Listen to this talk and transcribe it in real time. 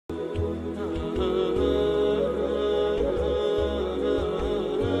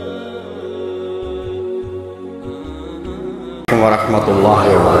ورحمۃ اللہ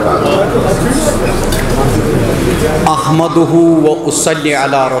وبرکاتہ احمدہ واصلی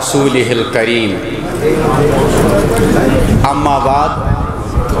علی رسولہ الکریم اما بعد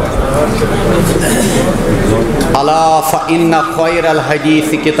الا فإن خیر الحدیث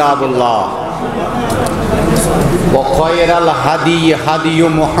کتاب اللہ وخیر الہدی ہدی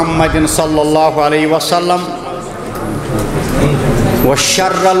محمد صلی اللہ علیہ وسلم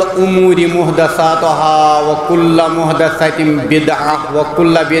وشر الامور محدثاتها وكل محدثة بدعة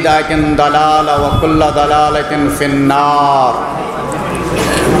وكل بدعة ضلالة وكل ضلالة في النار.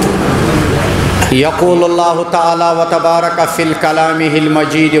 يقول الله تعالى وتبارك في الكلام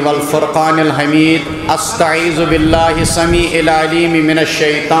المجيد والفرقان الحميد استعيذ بالله السميع العليم من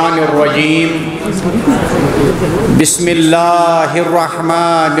الشيطان الرجيم بسم الله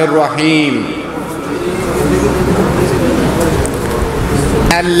الرحمن الرحيم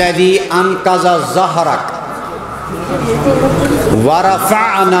الذي أنقذ ظهرك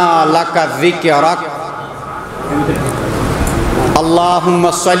ورفعنا لك ذكرك اللهم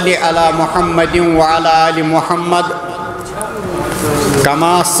صل على محمد وعلى آل محمد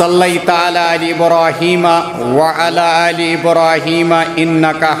كما صليت على آل إبراهيم وعلى آل إبراهيم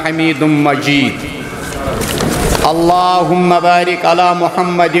إنك حميد مجيد اللهم بارك على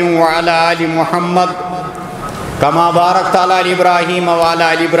محمد وعلى آل محمد كما باركت على إبراهيم وعلى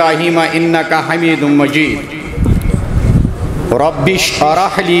آل إبراهيم إنك حميد مجيد رب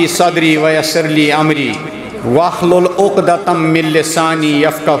اشرح لي صدري ويسر لي أمري واحلل عقدة من لساني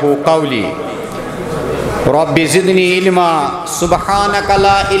يفقهوا قولي رب زدني علما سبحانك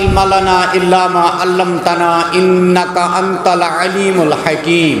لا علم لنا إلا ما علمتنا إنك أنت العليم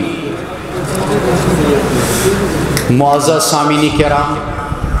الحكيم. معزز سامعین کرام،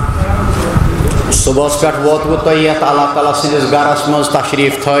 صبح پہ ووتو تہ یت اللہ تعالیٰ سندس گرس مز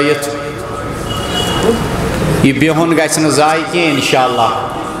تشریف تھائت یہ بہن گژھِ نہٕ ضایع کینٛہہ انشاءاللہ.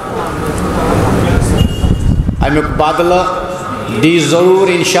 امیُک بدلہٕ دی ضروٗر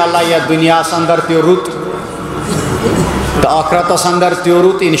انشاءاللہ یتھ دنیاہس اندر تہِ رُت تہٕ آخرتس اندر تہِ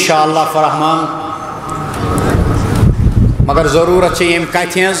رُت انشاءاللہ فرحمان. مگر ضروٗرت چھِ ییٚمہِ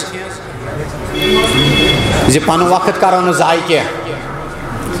کتھِ ہٕنٛز زِ پنُن وقت کرو نہٕ ضایع کینٛہہ.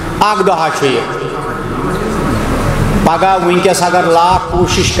 اکھ دۄہا چھُ یہِ پگہ ونکس اگر لاکھ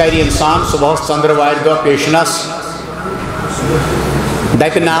کوشش کر انسان صبح ژندر وارِ دۄہ پیشنس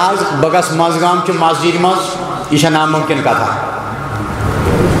دپہِ نہ حظ بہٕ گژھٕ منٛزگام چہِ مسجد منٛز یہ چھےٚ ناممکن کتھا.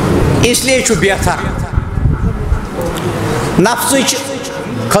 اس لیے چھُ بہتر نفسٕچ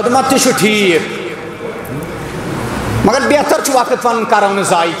خدمت تہِ چھُ ٹھیٖک مگر بہتر چھُ وقت پنُن کرو نہٕ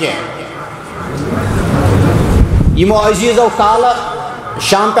ضایع کینٛہہ. یِمو عزیٖزو کالہٕ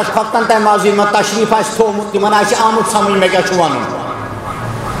شام پہ کھۄفتن تام مسجد میں تشریف آسہِ تھومُت تِمن آسہِ آمُت سمجھ مےٚ کیٛاہ چھُ وَنُن.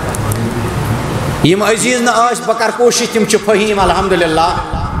 یِم عزیٖز نہٕ ٲسۍ بہٕ کرٕ کوٗشش تِم چھِ فہیٖم الحمدللہ.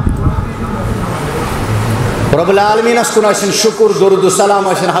 رب العالمیٖنس کُن ٲسِن شُکر درود السلام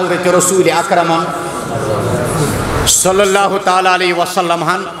ٲسِن حضرت رسول اکرمن صلی اللہ تعالیٰ علیہ وسلم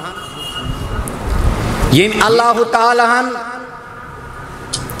ہن ییٚمۍ اللہ تعالیٰ ہن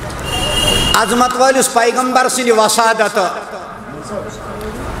عظمت وٲلِس پیغمبر سٕنٛدِ وسادت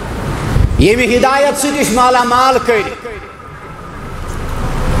ییٚمہِ ہدایت سۭتۍ أسۍ مالا مال کٔرۍ.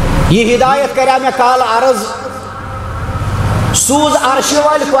 یہِ ہدایت کریٛا مےٚ کالہٕ عرض سوٗز عرشہِ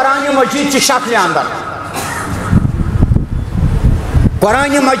وٲلۍ قرآنِ مجیٖد چہِ شکلہِ اندر.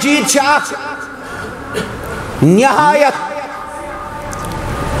 قرآنِ مجیٖد چھِ اکھ نہایت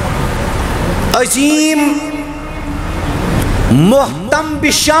عظیٖم محتم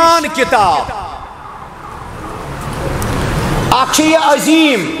بشان کتاب. اکھ چھِ یہِ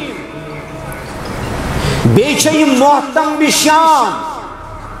عظیٖم بیٚیہِ چھِ یہِ محتم بشان.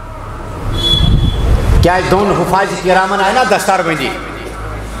 کیٛازِ دۄن حُفاظِ کرامن آیہِ نا دستار بندی.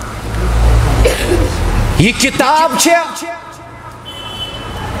 یہِ کتاب چھِ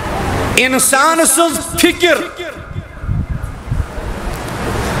انسان سٕنٛز فکر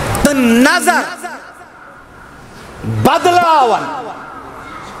تہٕ نظر بدلاوان.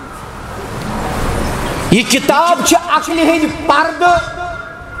 یہ کتاب چھِ عقلہِ ہٕنٛدۍ پردٕ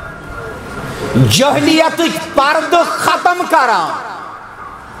جہلیتٕکۍ پردٕ ختم کران.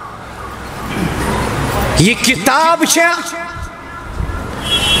 یہ کتاب چھِ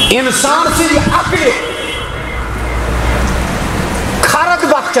انسان سٕنٛدِ عقلہِ کھرد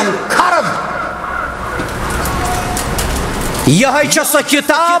بخشان کھرد. یہے چھِ سۄ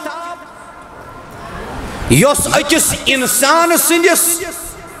کتاب یۄس أکِس انسان سٕنٛدِس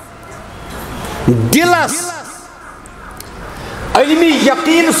دلس علمی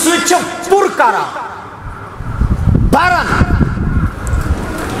یقین سۭتۍ پُر کران بران.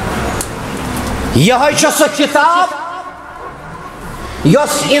 یہے چھِ سۄ کتاب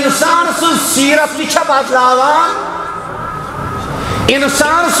یس انسان سن سیرت تہ چھ بدلاوان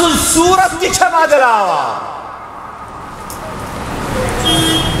انسان سن صورت تہ چھ بدلاوان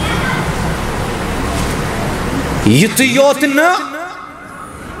یہ یوت نا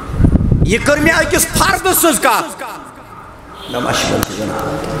یہ کر میں اکس فرد سز کت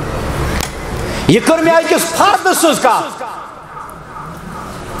یہ کر میں اکس فرد سز کت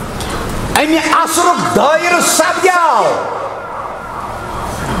امی اثرک دائر سپدیو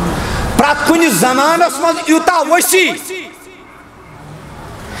پرت کن زمانس من یوتا وسیع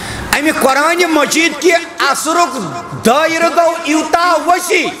امی قرآن مجید کی اثرک دائر گو یوتا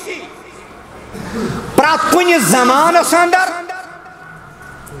وسیع پرت کن زمانس اندر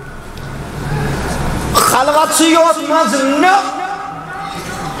خلوت سیوت مز نہ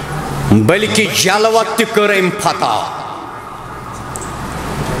بلکہ جلوت تہ کر ام فتح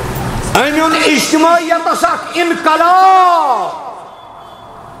امن اجتماعیت اخ انقلاب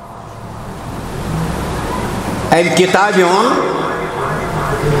ام کتاب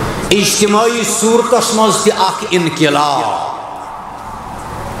اجتماعی صورتس مز تہ اخ انقلاب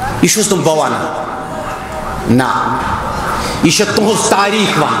یہ چھس تم بہ ونان نا یہ چھ تہذ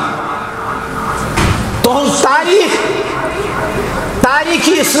تاریخ ونان تہذ تاریخ تاریخ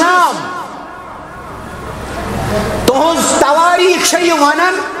اسلام تہذ تواریخ چھ یہ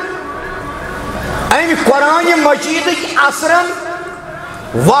ونان ام قرآن مجید اثرن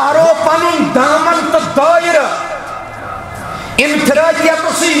وہرو پنن دامن تو دائر انفرادیت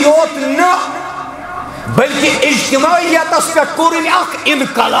سے یوت نہ بلکہ اجتماعیت پہ کور اخ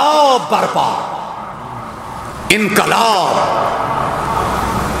انقلاب برپا انقلاب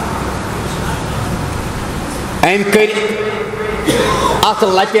ام کر ات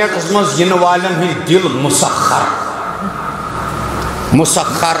لپیٹس مز ین والن ہند دل مسخر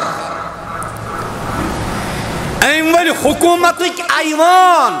مسخر ام ول حکومت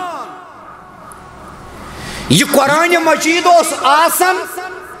ایوان یہ قرآن مجید اس آسن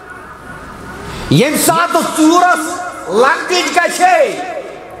یم سات ژورس لنکج گچھے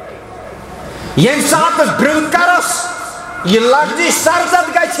یم سات ڈرنکرس یہ لفظی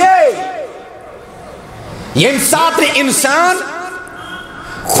سرزد گچھے یم سات انسان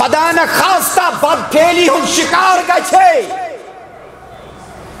خدا نہ خواستہ بد پھیلی ہن شکار گچھے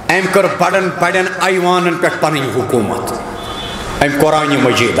ام کر بڑن بڑن ایوانن پہ پنن حکومت ام قرآن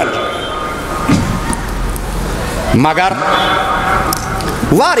مجید مگر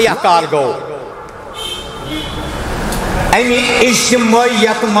واریاہ کال گو امی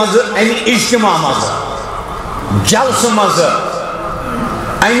اجتماعیت مز امی اجتماع مز جلس مز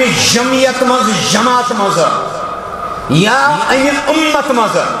امی جمعیت مز جماعت مز یا امی امت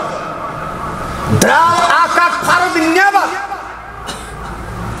مز دراو آقا فرد نیبر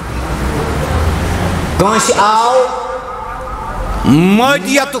کانسی آو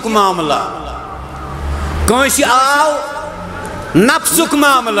مادیتک معاملہ کانسی آو نفسک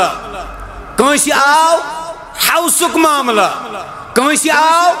معاملہ کانسی آو حوسک معاملہ کانسی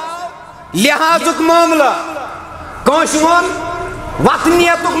آو لحاظک معاملہ کانسی ون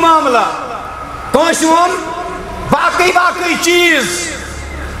وطنیتک معاملہ کانسی ون باقی باقی چیز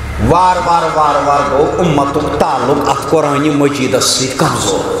وار وار وار وار گو امتک تعلق ات قرآن مجید سے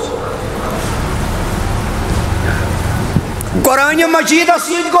کمزور قرآن مجید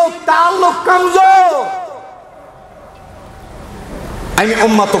سے گو تعلق کمزور امی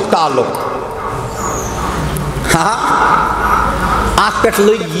امتک تعلق ہاں ات پہ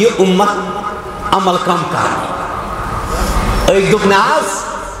لگ یہ امت عمل کم کر ایک دک ناز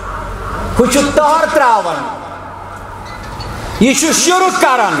کچھ تہر تراون یہ شروع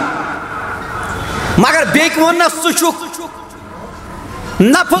کران مگر بیک ون ثک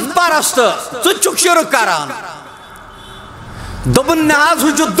نفذ پرست ثک شروع کران دبن ناز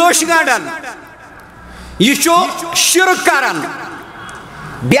ہو دوش گنڈن یہ شروع کران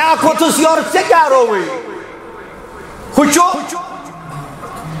بیاکھ ہوتس یور سے کیا روی ہوچو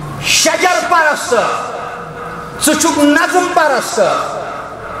شجر پرست ثک نظم پرست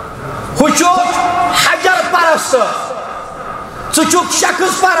ہوچو حجر پرست ثک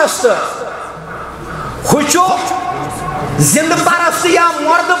شخص پرست ہوچو زند پرست یا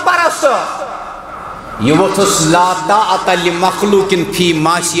مرد پرست یہ وتھس لا طاعت لمخلوق فی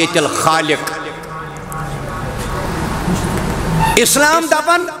معصیت الخالق اسلام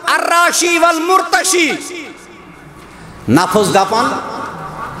دپان الراشی والمرتشی نفس دپان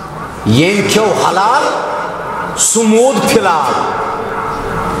یم کھو حلال سمود فلال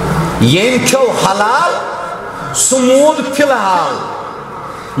یم کھو حلال سمود فلحال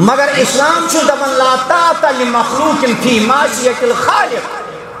مگر اسلام چھو دپان لا طاعت لمخلوق فی معصیت الخالق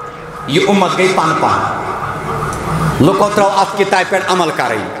یہ امت گئی پان پان لکو ترو ات کتاب پہ عمل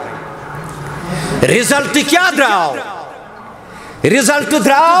کریں رزلٹ کیا دراو رزلٹ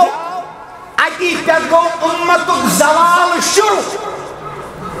دراو اتی پہ گو امتک زوال شروع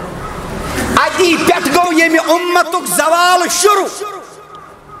اتی پہ گو یمی امتک زوال شروع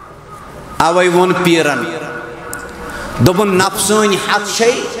اوے ون پیرن دوبن نفسون حد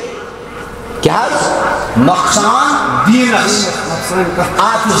شئی کیا نقصان دینس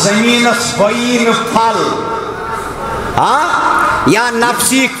آت زمینس بین پھل یا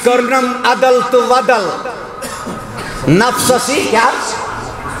نفسی کرنم عدل تو ودل نفسی کیا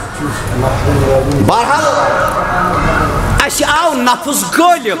بہرحال اس آو نفس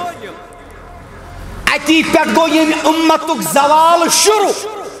غالب اتی پہ گو یمی امتک زوال شروع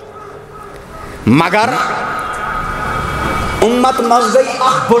مگر امت مز گئی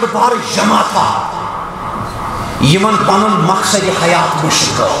اخ بڑ بار جماعتا یمن پنن مقصد حیات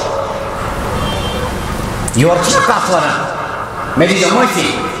مشکل یور چھ کت ونان میں دیجیے معافی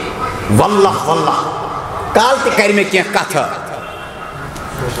واللہ واللہ کال تہ کر میں کینٛہہ کتھٕ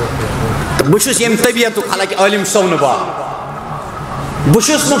بہٕ چھُس ییٚمہِ طبیعتُک حالانکہِ عٲلِم صوبنہٕ با بہٕ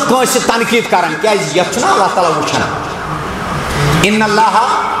چھُس نہٕ کٲنٛسہِ تنقیٖد کران کیٛازِ یتھ چھُنا اللہ تعالیٰ وٕچھان ان اللہ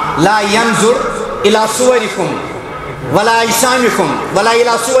لا ينظر الى صوركم ولا اجسامكم ولا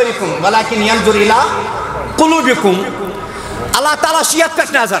الى صوركم ولكن ينظر الى قلوبكم اللہ تعالیٰ چھُ یتھ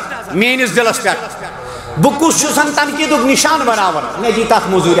پٮ۪ٹھ نظر میٲنِس دلس پٮ۪ٹھ بہٕ کُس چھُسن تنقیٖدُک نشان بناوان مےٚ دی تتھ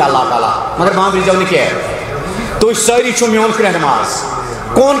موٚزوٗرۍ اللہ تعالیٰ مگر بامبرزیو نہٕ کینٛہہ تُہۍ سٲری چھِو میون رہنماز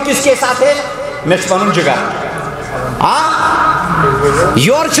کون کس کے ساتھ ہے مےٚ چھُ پنُن جگر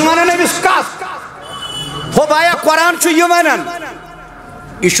یورٕ چھِ ونان أمِس کتھ ہو بایا قرآن چھُ یہِ ونان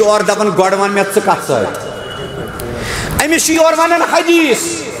یہِ چھُ اورٕ دپان گۄڈٕ ون مےٚ ژٕ کتھ سۭتۍ أمِس چھُ یورٕ ونان حدیث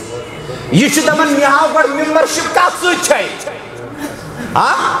یہِ چھُ دپان مےٚ ہاو گۄڈٕ ممبرشِپ کتھ سۭتۍ چھے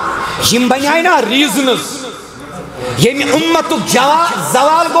یم بنیاے نا ریزنز ییٚمہِ اُمتُک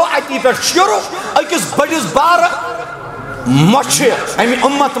زوال گوٚو اتی پٮ۪ٹھ شروع أکِس بٔڑِس بارٕ مۄچھِ امہِ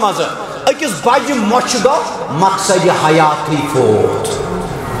اُمت منٛزٕ أکِس بجہِ مۄچھِ گوٚو مقصد حیاتی فوت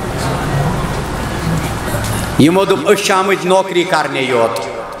یمو دوٚپ أسۍ چھِ آمٕتۍ نوکری کرنے یوت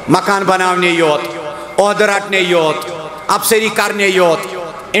مکان بناونے یوت عہدٕ رٹنے یوت افسری کرنے یوت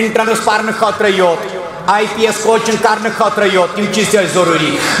انٹرنس پرنہٕ خٲطرٕ یوت آئی پی ایس کوچنگ کرنہٕ خٲطرٕ یوت تِم چیٖز تہِ ٲسۍ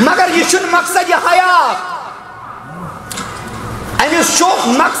ضروٗری مگر یہِ چھُنہٕ مقصد حیات أمِس چھُ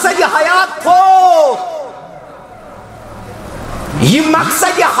مقصد حیات فوت یہ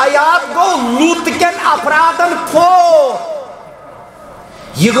مقصد حیات گو لوت کن افرادن فوت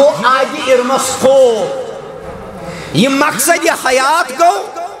یہ گو آدی ارمس فوت یہ مقصد حیات گو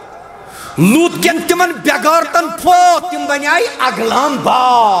لوت کن تمن بیگارتن فوت تم بنیائی اغلام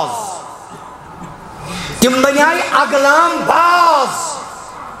باز تم بنیائی اغلام باز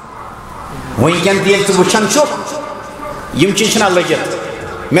وہیں کن دیل تو وچھن چھو یم چیز چھنا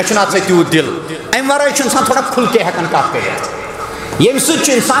لگت میں چھنا اتھ تیوت دل ایم ورائی چھن انسان تھوڑا کھل کے ہیکن کات کریت یم سۭتۍ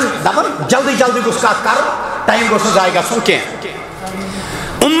چھُ انسان دپان جلدی جلدی گوٚژھ کتھ کرُن ٹایم گوٚژھ نہٕ ضایع گژھُن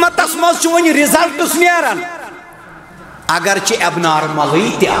کینٛہہ امتس منٛز چھُ وۄنۍ رِزلٹٕس نیران اگرچہِ ایبنارملٕے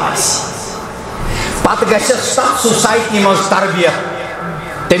تہِ آسہِ پتہٕ گژھٮ۪س تتھ سوسایٹی منٛز تربیت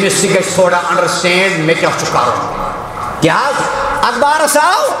تٔمِس تہِ گژھِ تھوڑا انڈرسٹینڈ مےٚ کیٛاہ چھُ کرُن کیٛاہ حظ اخبارس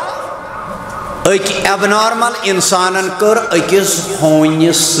آو أکۍ ایبنارمل انسانن کٔر أکِس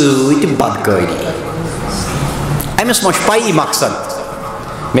ہونہِ سۭتۍ بدکٲری أمِس ما چھُ پایی مقصد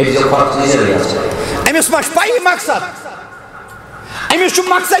أمِس ما چھُ پایی مقصد أمِس چھُ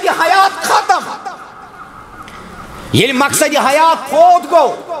مقصد حیات ختم ییٚلہِ مقصد حیات فوت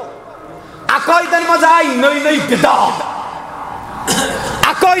گوٚو عقٲیدن منٛز آیہِ نٔے نٔے بدعات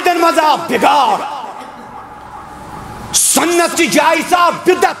عقٲیدن منٛز آو بگاڑ سنت چہِ جایہِ ژاو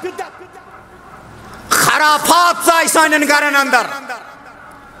بدعت خرافات ژاے سانٮ۪ن گرن اندر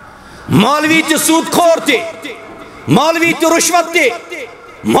مولوی تہِ سوٗد خور تہِ مولوی تہِ رُشوت تہِ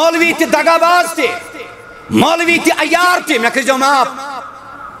مولوی تہِ دگاباز تہِ مولوی تہِ عیار تہِ مےٚ کٔرۍزیو معاف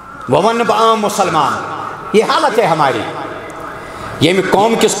وۄنۍ ونہٕ بہٕ عام مسلمان یہ حالت ہے ہماری ییٚمہِ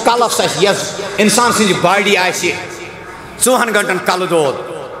قوم کِس کلس آسہِ یۄس انسان سٕنٛزِ باڈی آسہِ 4 گنٹن کلہٕ دود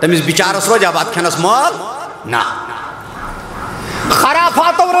تٔمِس بِچارس روزیا بتہٕ کھٮ۪نس مال نہ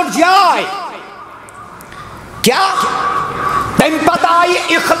خرافاتو رٔٹ جاے کیٛاہ تمہِ پتہٕ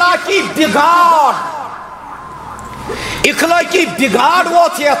آیہِ اخلاقی بگاڑ اخلاقی بگاڑ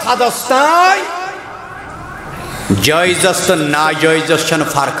ووت یتھ حدس تام جٲیزس تہٕ ناجٲیزس چھنہٕ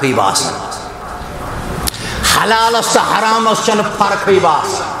فرقٕے باسان حلالس تہٕ حرامس چھنہٕ فرقٕے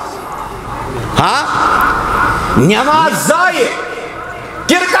باسان نماز ضایع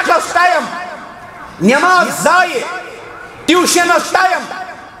کرکٹس ٹایم نماز ضایع ٹیوشنس ٹایم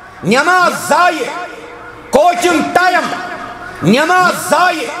نماز ضایع کوچنگ ٹائم نماز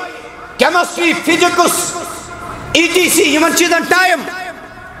ضائع کیمسٹری فزکس ETC یمن چیزن ٹائم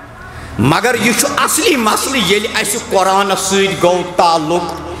مگر یہ اصلی مسئلہ یل اس قرآن سید گو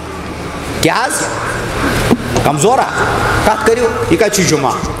تعلق کیا کمزورا کت کرو یہ کت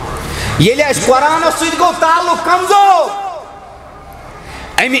جمعہ یل اس قرآن سید گو تعلق کمزور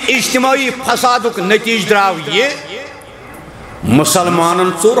امی اجتماعی فسادک نتیج دراو یہ مسلمانن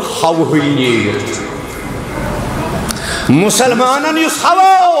ژور ہو نیرت مسلمانن یس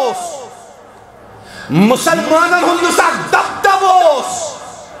ہوا مسلمانن ہند یس دبدب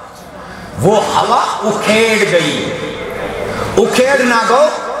وہ ہوا اکھیڑ گئی اکھیڑ نہ گو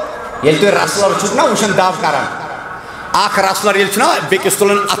یل تھی رسلر چھو نا وشن دب کران اخ رسلر یل چھو نا بیکس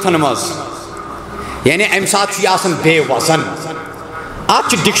تلن اتھن مز یعنی ام سات چھ آسان بے وزن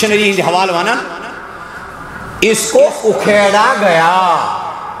آپ ڈکشنری ہند حوالہ ونان اس کو اکھیڑا گیا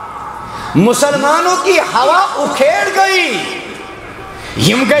مسلمانوں کی ہوا اکھیڑ گئی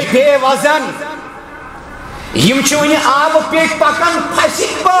یم گئی بے وزن یم چونی آب پیٹ پکن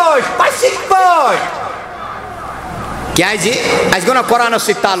پھسک پاٹ کیا جی اس گونا قرآن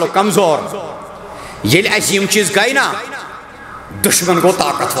سے تعلق کمزور یل اس یم چیز گئی نا دشمن کو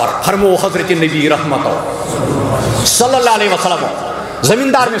طاقتور فرمو حضرت نبی رحمت صلی اللہ علیہ وسلم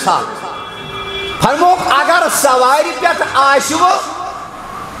زمیندار مثال فرمو اگر سواری پیٹ آشو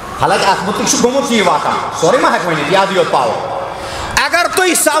حالانکہ ات متعلق گومت یہ واقع سوری ما ہیک ونت یاد یوت پاو اگر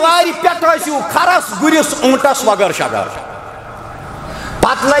تھی سواری پیٹ آشو کھرس گرس اونٹس وغیر شگر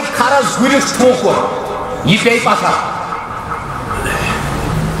پت لگ کھرس گرس ٹھوکر یہ پی پتہ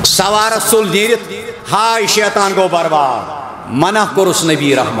سوارس سل نیرت ہائے شیطان گو برباد منع کرس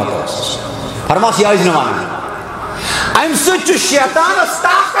نبی رحمت فرماس یہ نوان ام سچ شیطانس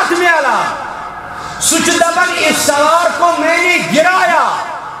طاقت میلا سچ دبن اس سوار کو میں نے گرایا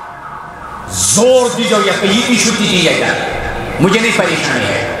زور دی جو یہ چھٹی دی ہے مجھے نہیں پریشانی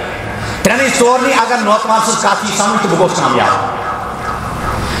ہے ترنی سور نہیں اگر نوتوان سے کافی سامن تو بگوش کامیاب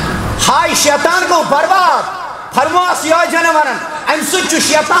ہائے شیطان کو برباد فرماس یہ جنوانن ام سچ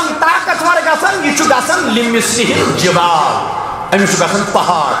شیطان طاقتور گسن یہ گسن لمسہ الجبال ام گسن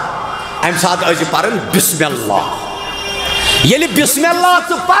پہاڑ ام ساتھ از پرن بسم اللہ یل بسم اللہ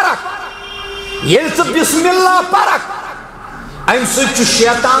تو پرک یل تو بسم اللہ پرک ام سچ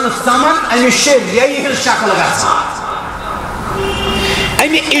شیطان سمن ام ریہ شکل گسان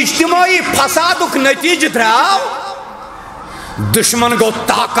ام اجتماعی فسادک نتیجہ دراو دشمن گو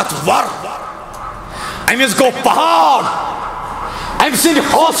طاقتور امس گو پہاڑ ام سند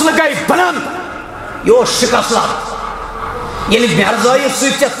حوصلہ گئی بلند یہ شکست یل مرزائی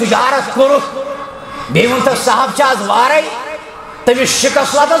ست تجارت کورک بیون تو صاحب چاز وارے تمس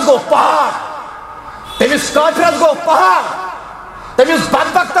شکست گو پہاڑ تمس کافرس گو پہاڑ تمس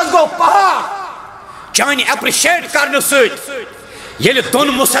بدبختس گو پہاڑ چانی اپریشیٹ کرنے ست یل دون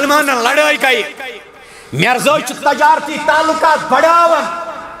مسلمان لڑائی گئی مرزائی تجارتی تعلقات بڑھاون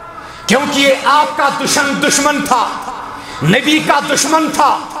کیونکہ یہ آپ کا دشمن تھا نبی کا دشمن تھا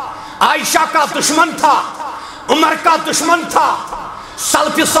عائشہ کا دشمن تھا عمر کا دشمن تھا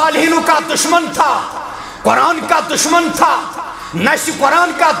سلف صالحین کا دشمن تھا قرآن کا دشمن تھا نص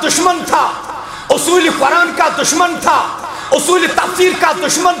قرآن کا دشمن تھا اصول قرآن کا دشمن تھا اصول تفسیر کا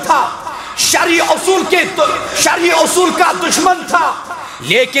دشمن تھا شرعی اصول کا دشمن تھا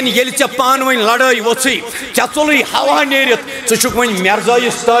لیکن یل پان ون لڑائی وچی ژوی ہوا نیرت ژک ون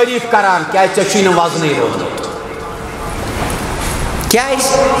مرزائیس تعریف کران کیا ژی وزن روزمت کیا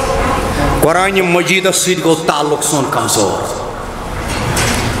قرآن مجید ست گو تعلق سون کمزور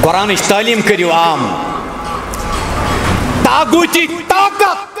قرآن تعلیم کرو عام تاغوتی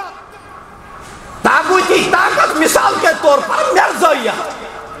طاقت مثال کے طور پر مرزائیہ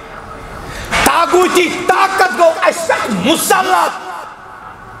تاغوتی طاقت گو اس پہ مسلط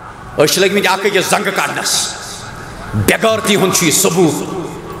اس لگمت آکے یہ زنگ کارنس بیگارتی ہنچی ثبوت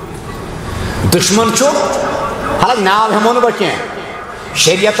دشمن چھو حالک نال ہمون بچیں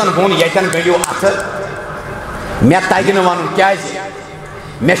شریعتن بون یتن گلیو اتر میں تائگن وانو کیا جی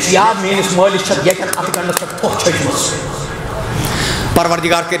میں شیاد مینس مولی چھت یتن اتر گنڈس تک پوچھ چھمس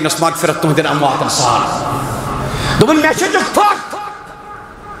پروردگار کے نسمات فرت تم دن امواتن سال دوبن میں چھو پھک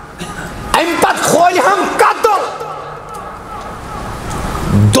امپت خوئی ہم قتل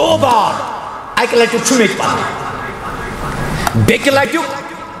دو بار ایک لٹو چھمیت پاتا بیک لٹو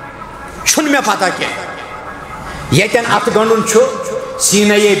چھن میں پاتا کیا یتن ات گنڈن چھو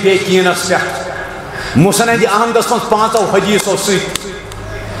سینہ یہ بیکینس پہ مسند احمد اسمن پانچو حدیثو ست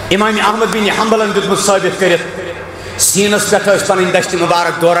امام احمد بن حنبلن دیتمت ثابت کرت سینس پہ اس پن دشت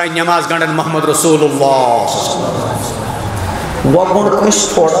مبارک دورائے نماز گنڈن محمد رسول اللہ وہ گنڈ کنس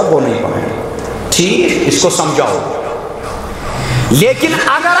تھوڑا بولی پائیں ٹھیک اس کو سمجھاؤ، لیکن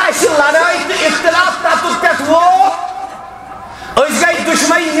اگر ایسی لڑائی تو اختلاف تتر پہ وہ اس گئی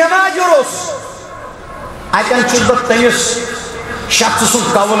دشمنی نماز روس اتن چھس بہ تمس شخص سن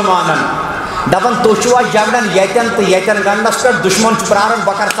قول مانن دپان تو چھوا جگڑن یتن تو یتن گنڈس پہ دشمن پرارن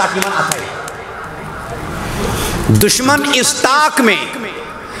بکر ژٹ یمن اتھے. دشمن اس طاق میں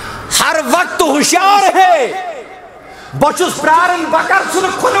ہر وقت ہوشیار ہے، بچس پرارن بکر سن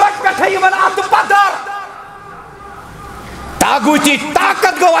کھنوٹ پہ یمن ات پدر تاغوتی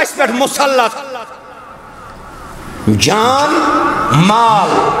طاقت گو اس پہ مسلط. جان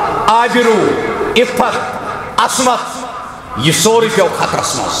مال آبرو عفت عصمت یہ سوری پیو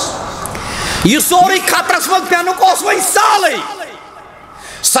خطرس مز، یہ سوری خطرس مز پینک اس وی سالے.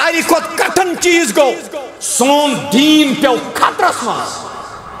 ساری کھت کٹھن چیز گو سون دین پیو خطرس مز،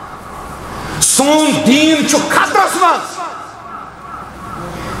 سون دین چھو خطرس مز.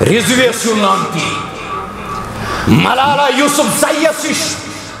 رضویسیو لانتی ملالہ یوسف زیسش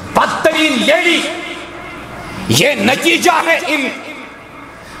بدترین لیڈی، یہ نتیجہ ہے ان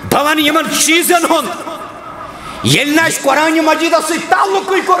بھون یمن چیزن ہند یلنا اس قرآن مجید سے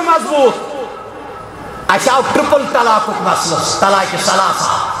تعلق کر مضبوط. اچھا ٹرپل طلاق مسلس طلاق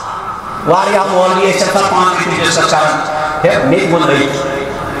ثلاثہ واریاہ مولوی اس سے پان کی ڈسکس کرن میت بول رہی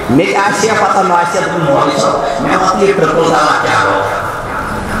میت آسیا پتہ نہ آسیا تو مولوی صاحب میں بات یہ ٹرپل طلاق کیا ہو،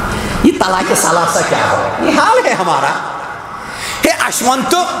 یہ طلاق ثلاثہ کیا ہو، یہ حال ہے ہمارا ہے. اشون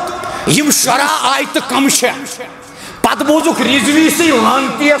تو یم شرح آیت کم شے پت بوزک رضوی سی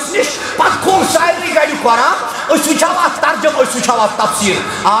لانتی اس نش پت کھول ساری گاڑی قرآن اس وچھاوا ترجم اس وچھاوا تفسیر.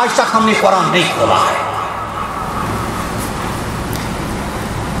 آج تک ہم نے قرآن نہیں کھولا ہے.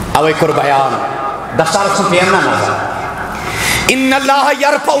 اوے کر بیان دستار سن پیمنا نظر ان اللہ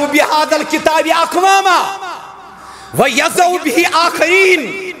یرفع بهذا الكتاب اقواما ویضع به آخرین.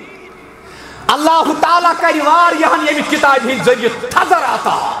 اللہ تعالیٰ کا روار یہاں یہ کتاب ہی ذریعہ تھذر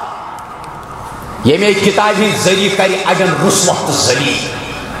آتا، یہ میں کتاب ہی ذریعہ کری اگن رسوت ذریعہ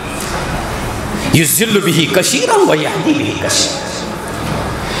یذل به کثیرا ویہدی به کثیرا.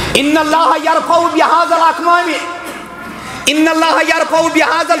 ان اللہ یرفع بهذا الاقوام ان اللہ یرفع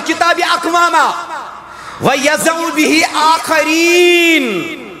بهذا الكتاب اقواما ویضع به آخرین.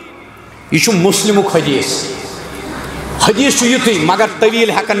 یہ چھو مسلم حدیث، حدیث چھو یتی مگر طویل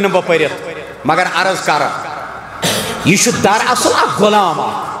ہیکن نہ پرت مگر عرض کر یہ چھو در اصل اک غلام.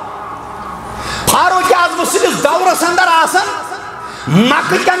 فاروق اعظم سندس دورس اندر آسن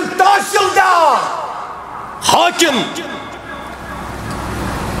مکن تحصیلدار حاکم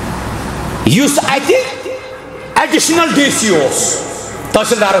یس اتہ ایڈیشنل ڈی سی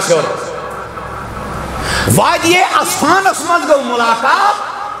تحصیلدارس ہور وادی اسفانس مز گو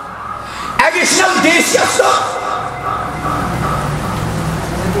ملاقات additional D C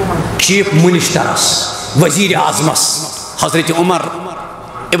chief ministers وزیر اعظمس حضرت عمر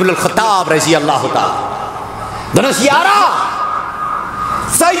ابن الخطاب رضی اللہ تعالی دنس یارا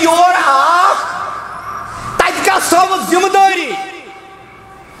سا یور آخ تج کا سو ذمہ داری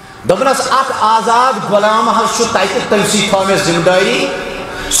دنس اک آزاد غلام حس تک تمسی تھو میں ذمہ داری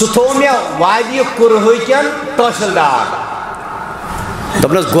سہ تھو میں وادی کرہکن تحصیلدار.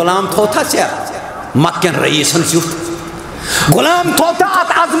 دنس غلام تھو تھا ژےٚ مکن رئیسن زیُٹھ، غلام تھو تھا ات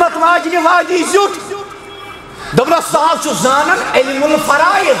عظمت واجنہِ وادی زیُٹھ. دبرس صاحب چھو زانن علم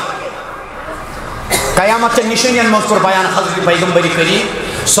الفرائض. قیامت نشانین مز کور بیان حضرت پیغمبر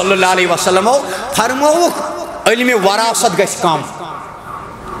کریم صلی اللہ علیہ وسلم فرموک علم وراثت گژھِ کم،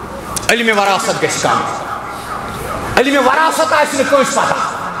 علم وراثت گژھِ کم. علم وراثت آسہِ نہٕ کٲنٛسہِ پتہ،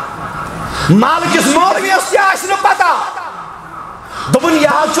 مالکس مولویس تہِ آسہِ نہٕ پتہ. دوٚپُن یہِ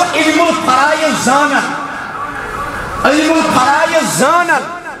حظ چھُ علم الفرائض زانن، علم الفرائض زانن.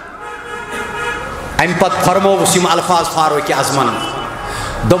 ام پت فرموس یم الفاظ فاروق اعظمن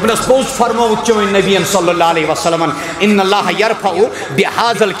دوبنس پوز فرموت چون نبی صلی اللہ علیہ وسلم ان اللہ یرفع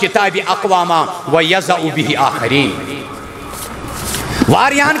بهذا الكتاب اقواما ویضع به آخرین.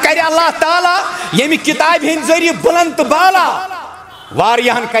 واریہن کر اللہ تعالی یم کتاب ہند ذریعہ بلند بالا،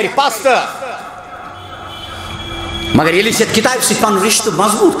 واریہن کر پست. مگر یلی سے کتاب سے پن رشتہ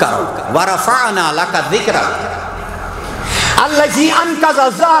مضبوط کرو. ورفعنا لك ذکرک الذی انقض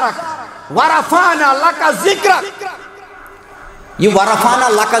ظہرک ورفعنا لك ذکرک. یہ ورفعنا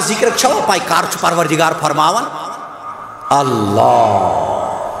لك ذکرک چھو پائی کار چھو پروردگار فرماون اللہ.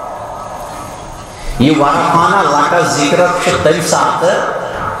 یہ ورفعنا لك ذکرک چھو تم ساتھ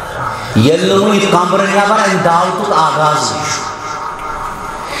یلوی کمر نیبر اندالتو آغاز.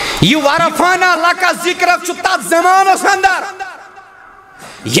 یہ ورفعنا لك ذکرک چھو تا زمانس اندر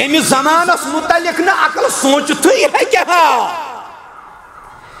یمی زمانس متعلق نہ عقل سوچ تو ہے کیا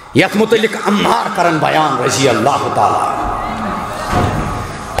یت متعلق عمار کرن بیان رضی اللہ تعالی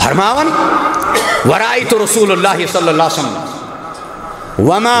فرماون ورأیت رسول اللہ صلی اللہ علیہ وسلم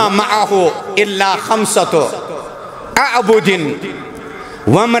وما معه الا 5 اعبد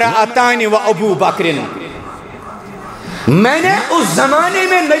وامرأتان وابو بکر میں نے اس زمانے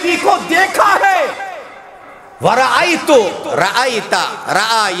میں نبی کو دیکھا ہے ورأیت رأیت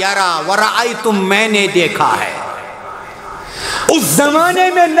رأى یرا ورأیت میں نے دیکھا ہے اس زمانے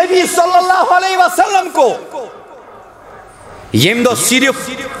میں نبی صلی اللہ علیہ وسلم کو یم دو صرف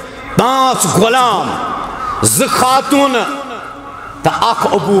 5 غلام 2 خاتون تا اخ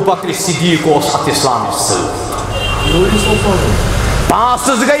ابو بکر صدیق اس اسلام سے 5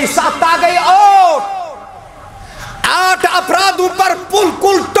 گئی 7 گئی اور 8 افرادوں پر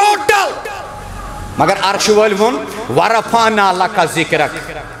بالکل ٹوٹل مگر عرش وال ون ورفعنا لک ذکرک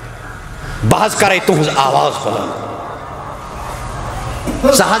بحث کرے تہذ آواز بلند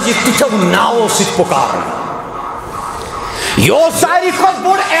سہذی تچھو ناو ست پکار یو ساری خود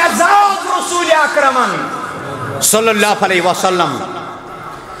بڑ اعزاز رسول اکرمن صلی اللہ علیہ وسلم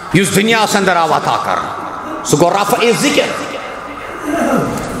یس دنیا سندر آواتا کر سو گو رفع ذکر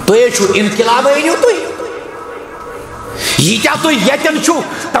تو یہ چھو انقلاب اینیو تو یہ کیا تو یتن چھو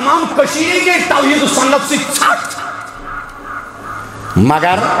تمام کشیری کے توحید سنت سے چھٹ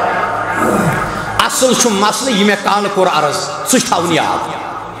مگر اصل چھو مسئلہ یہ میں کال کور عرض سوچ تھاونی آب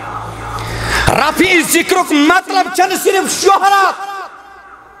رفع ذکرک مطلب چند صرف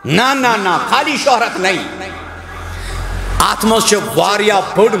شہرت نا خالی شہرت نہیں آتمز چھو واریا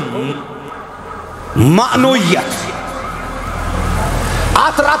بڑ معنویت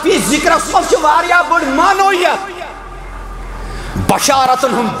آت رفع ذکر اسمز چھو واریا بڑ معنویت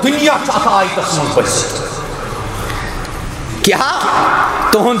بشارتن ہم دنیا چاہتا آئی تسمز بس کیا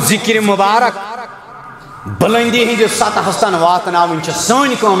تو ہم ذکر مبارک بلندی ہی جو سطح ہستان واتنا ونچ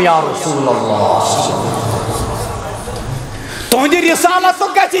سانی کام یا رسول اللہ تو ہم دی رسالت تو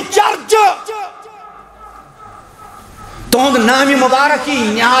کہتی چرچ تو ہم نامی مبارکی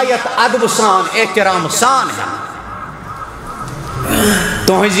نہایت عدب سان احترام سان ہے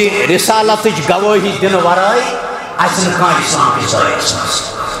تو ہم دی رسالت گواہی دن ورائی ایسن کان اسلام کی ذرائع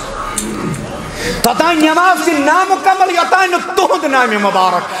تتائیں نماز تی نامکمل یتائیں تہد نام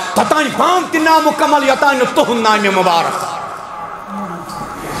مبارک تتائیں بام تی نامکمل یتائیں تہد نام مبارک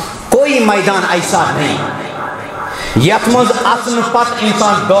کوئی میدان ایسا نہیں یتمز اصن پت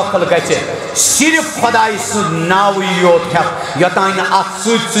انسان داخل گئے صرف خدای سن ناوی یوت ہے یتائیں ات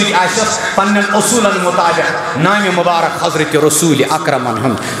سوچ آشس پنن اصولا مطابق نام مبارک حضرت رسول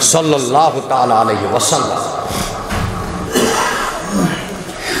اکرم صلی اللہ تعالی علیہ وسلم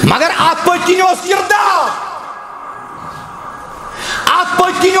مگر آپ پتینی اس کردار آپ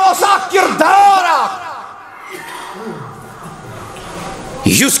پتینی اس کردار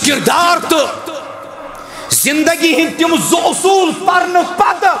یس کردار تو زندگی ہن تم زو اصول پرن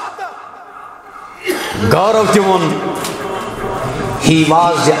پد گورو تیون he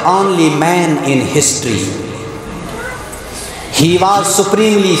was the only man in history he was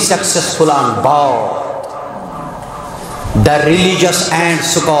supremely successful on both the religious and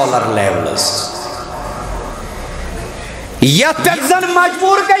scholar levels یہ تکزن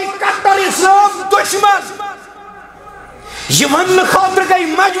مجبور گئی قطر اسلام دشمن یہ ون خاطر گئی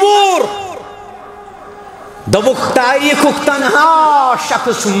مجبور دبک تاریخ تنہا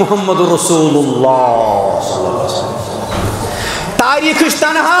شخص محمد رسول اللہ صلی اللہ علیہ وسلم تاریخ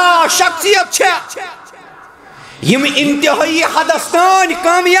تنہا شخصیت چھے یم انتہائی حدستان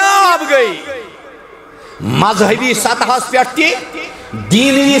کامیاب گئی مذہبی سطح پہ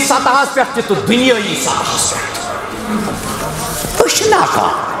دینی سطح پہ تو دنیاوی سطح پہ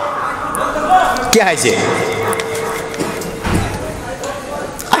ناکام کیا ہے جی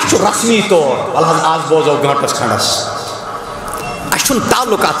اچھو رسمی طور والحظ آز بوزو گھنٹس کھنڈس اچھو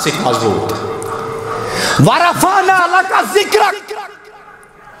تعلقات سے مضبوط ورفانا لکا ذکرک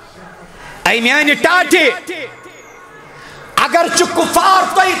ایمیانی ٹاٹے اگر چو کفار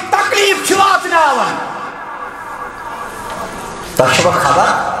توی تکلیف چھوات ناون تشبہ خبر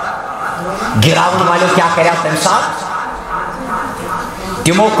گراون والے کیا کریا تنسان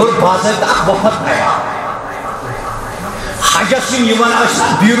تیمو کر بازر اک وفت نیا حجسین یوان اشت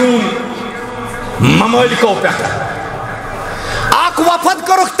بیرون ممالکو پیتا اک وفت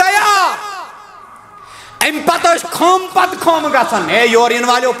کرک تیار ام پتاش کھوم پت کھوم گسن اے یورین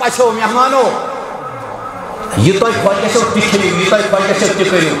والے پچھو مہمانو یہ تو خود کیسے تکھلیو یہ تو خود کیسے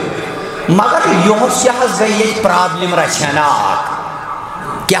تکھلیو مگر یہاں سیاحز گئی ایک پرابلم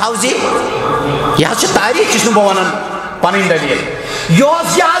رچھناک کیا ہو جی یہاں سے تاریخ چشن بوانن پانین دلیل یہاں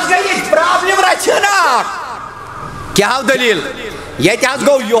سیاحز گئی ایک پرابلم رچھناک کیا ہو دلیل یہ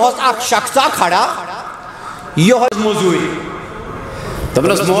گو یہ اخ شخصا کھڑا یہ موضوعی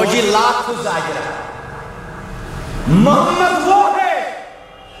دپنس موجی لاکھ زاجرہ محمد وہ ہے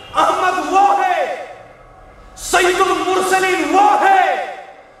احمد وہ ہے سید المرسلین وہ ہے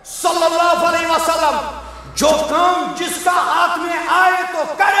صلی اللہ علیہ وسلم جو کام جس کا ہاتھ میں آئے تو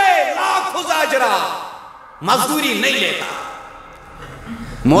کرے لاکھ زاجرہ مزدوری نہیں لیتا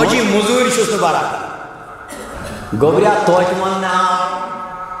موجی مزدوری شو بارا گوبریا توجہ مننا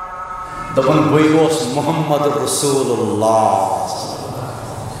دپن بھئی گوس محمد رسول اللہ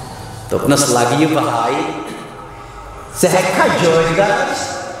دپنس لگی بہائی سہکا جوڑگاش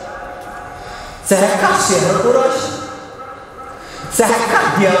سہکا سہرپورش سہکا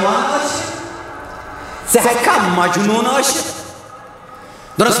دیوانش سہکا مجنونش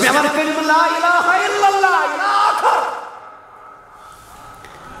درست میں ہمارے کلمہ لا الہ الا اللہ الہ آخر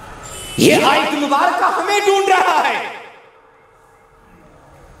یہ آیت مبارکہ ہمیں ڈھونڈ رہا ہے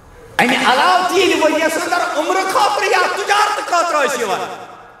یعنی علاوہ تین وہی اندر عمر خاطر یا تجارت خاطر ایسی بات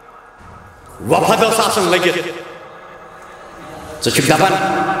وفد ساسن لگت سچ دبن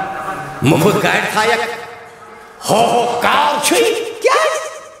مفت گائیڈ تھایک ہو کار چھئی کیا ہے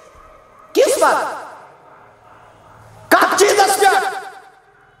کس بات کب چیز اس پر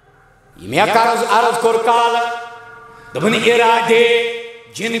یہ میں عرض کر کال دبن ارادے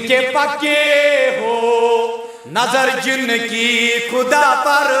جن کے پکے ہو نظر جن کی خدا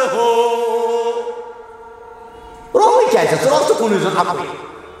پر ہو روئی کیا ہے سر تو کونی زن اپنی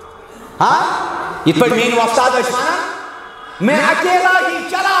ہاں یہ پر مین وفتاد اشمانا میں اکیلا ہی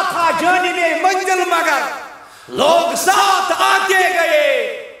چلا تھا جانب منزل مگر لوگ ساتھ آتے گئے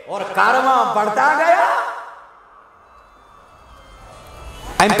اور کارواں بڑھتا گیا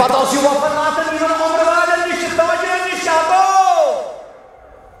این پتہ سی وفد ناتن میرا عمر والا نشت توجہ نشاتو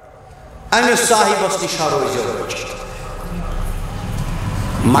این صاحب اس نشارو ضرورت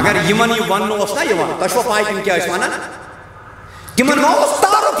مگر یمن یہ ون اس نا یمن تشو پائی تم کیا اس وانا تمن اس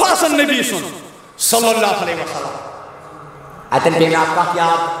تعارف آسن نبی سن صلی اللہ علیہ وسلم اتن پہ میں آپ کا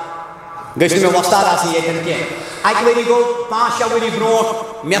یاد گشت میں وستاد آسی یہ تن کے اک وری گو 5-6 وری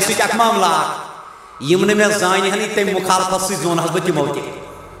برونٹ میں سچ اک معاملہ یمن میں زانی ہنی تم مخالفت سے زون حضبت موتی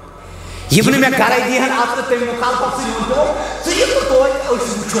یمن میں گھرائی دی ہن آپ تم مخالفت سے زون تو سید تو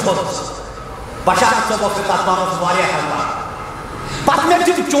اس وچھو بشارت صاحب سے تات مانس واریا کرنا پس میں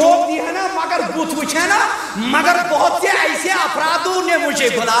جب چوک دی ہے نا مگر بوت وچھ ہے نا مگر بہت سے ایسے افرادوں نے مجھے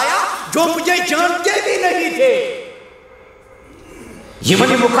بلایا جو مجھے جانتے بھی نہیں تھے یہ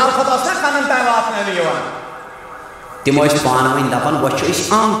منی مخالفت اسنا کانن تائم آپ نے بھی یوان تیمو اس پانوین دپن وچھ اس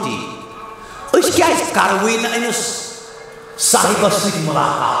آمتی اس کیا اس کاروین انس صاحب اسنی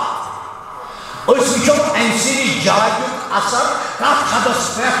ملاقات اس وچھو انسیری جاجک اثر کات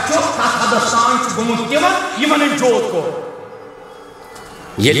حدث پیخچو کات حدث سانچ گمت تیمن یہ منی جوت کو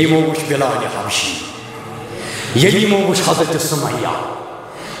یلی موش بلال حبشی یلی موش حضرت سمیہ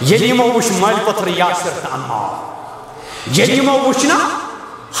یلی موش مال پتر یاسر تعمار یلی موشنا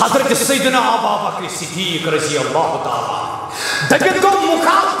حضرت سیدنا ابا بکر صدیق رضی اللہ تعالی دگت کو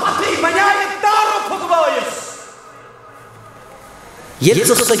مخالفتی بنائے تعارف باعث یہ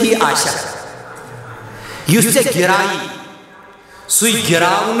تو صحیح عاشق یس سے گرائی سوئی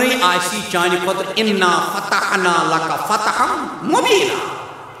گراؤنی آسی چانی قدر انا فتحنا لکا فتحا مبینا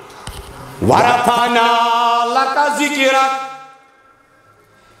ورفانا لکا ذکرک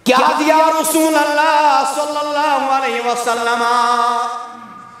کیا دیا رسول اللہ صلی اللہ علیہ وسلم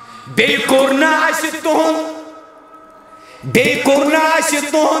بے کرنا آسی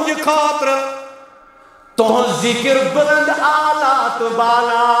تہن خاطر تہن ذکر بلند آلات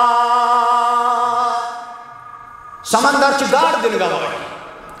بالا سمندر چھ گاڑ دن گواہی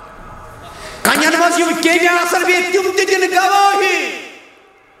کنین مزیم کینیا اثر بھی تم دن گواہی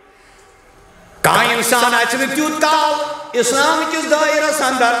کائن انسان آچنے تیوت کال اسلام کس دائرہ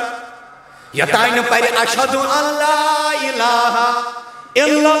سندر یتائن پر اشہد ان لا الہ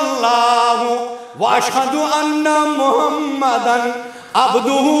الا اللہ واشہد ان محمدن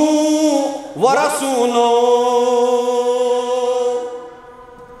عبدہ ورسولہ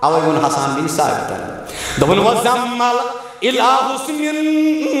اول بن حسان بن ثابت دبن وزمل الہ اسم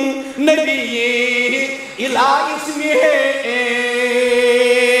نبی الہ اسم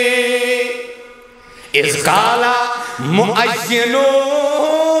اذ قال مؤذن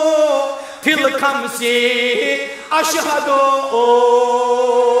فی الخمس اشہد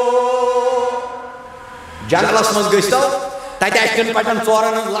جنگلس مز گشتو تتہ اشکن پٹن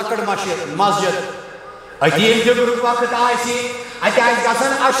ژورن لکڑ مسجد ادین جبر وقت آسی اتہ آس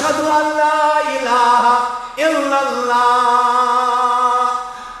گژھان اشہد ان لا الہ الا اللہ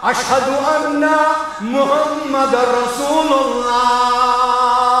اشہدو ان محمد رسول اللہ.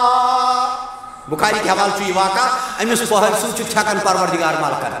 بخاری کے حوالہ چھو یہ واقع امس پہر سن چھکن پروردگار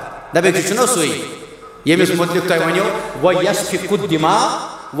مالکن دبے چھو سوئی یمس متعلق تہ ونیو وَيَسْفِكُ الدِّمَاءَ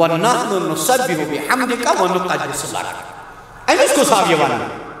وَنَحْنُ نُسَبِّحُ بِحَمْدِكَ وَنُقَدِّسُ لَكَ. امس کو صاحب یہ ون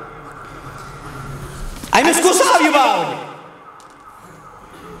امس کو صاحب یہ ون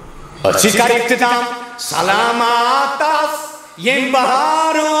چیز کر اختتام سلامات یم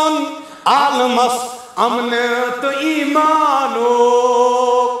بہارون عالمس امن تو ایمانو.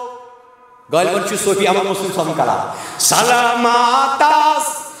 غالباً چھ صوفی احمد مسلم صاحب کلام سلامات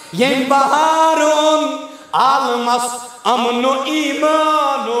یم بہارون عالمس امن و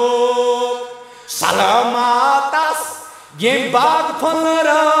ایمانو. سلامات یم باغ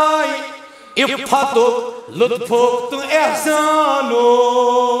پھلرائی عفتو لطفو تو احسانو.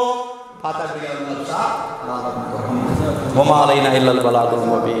 وما علینا الا البلاغ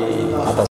المبین.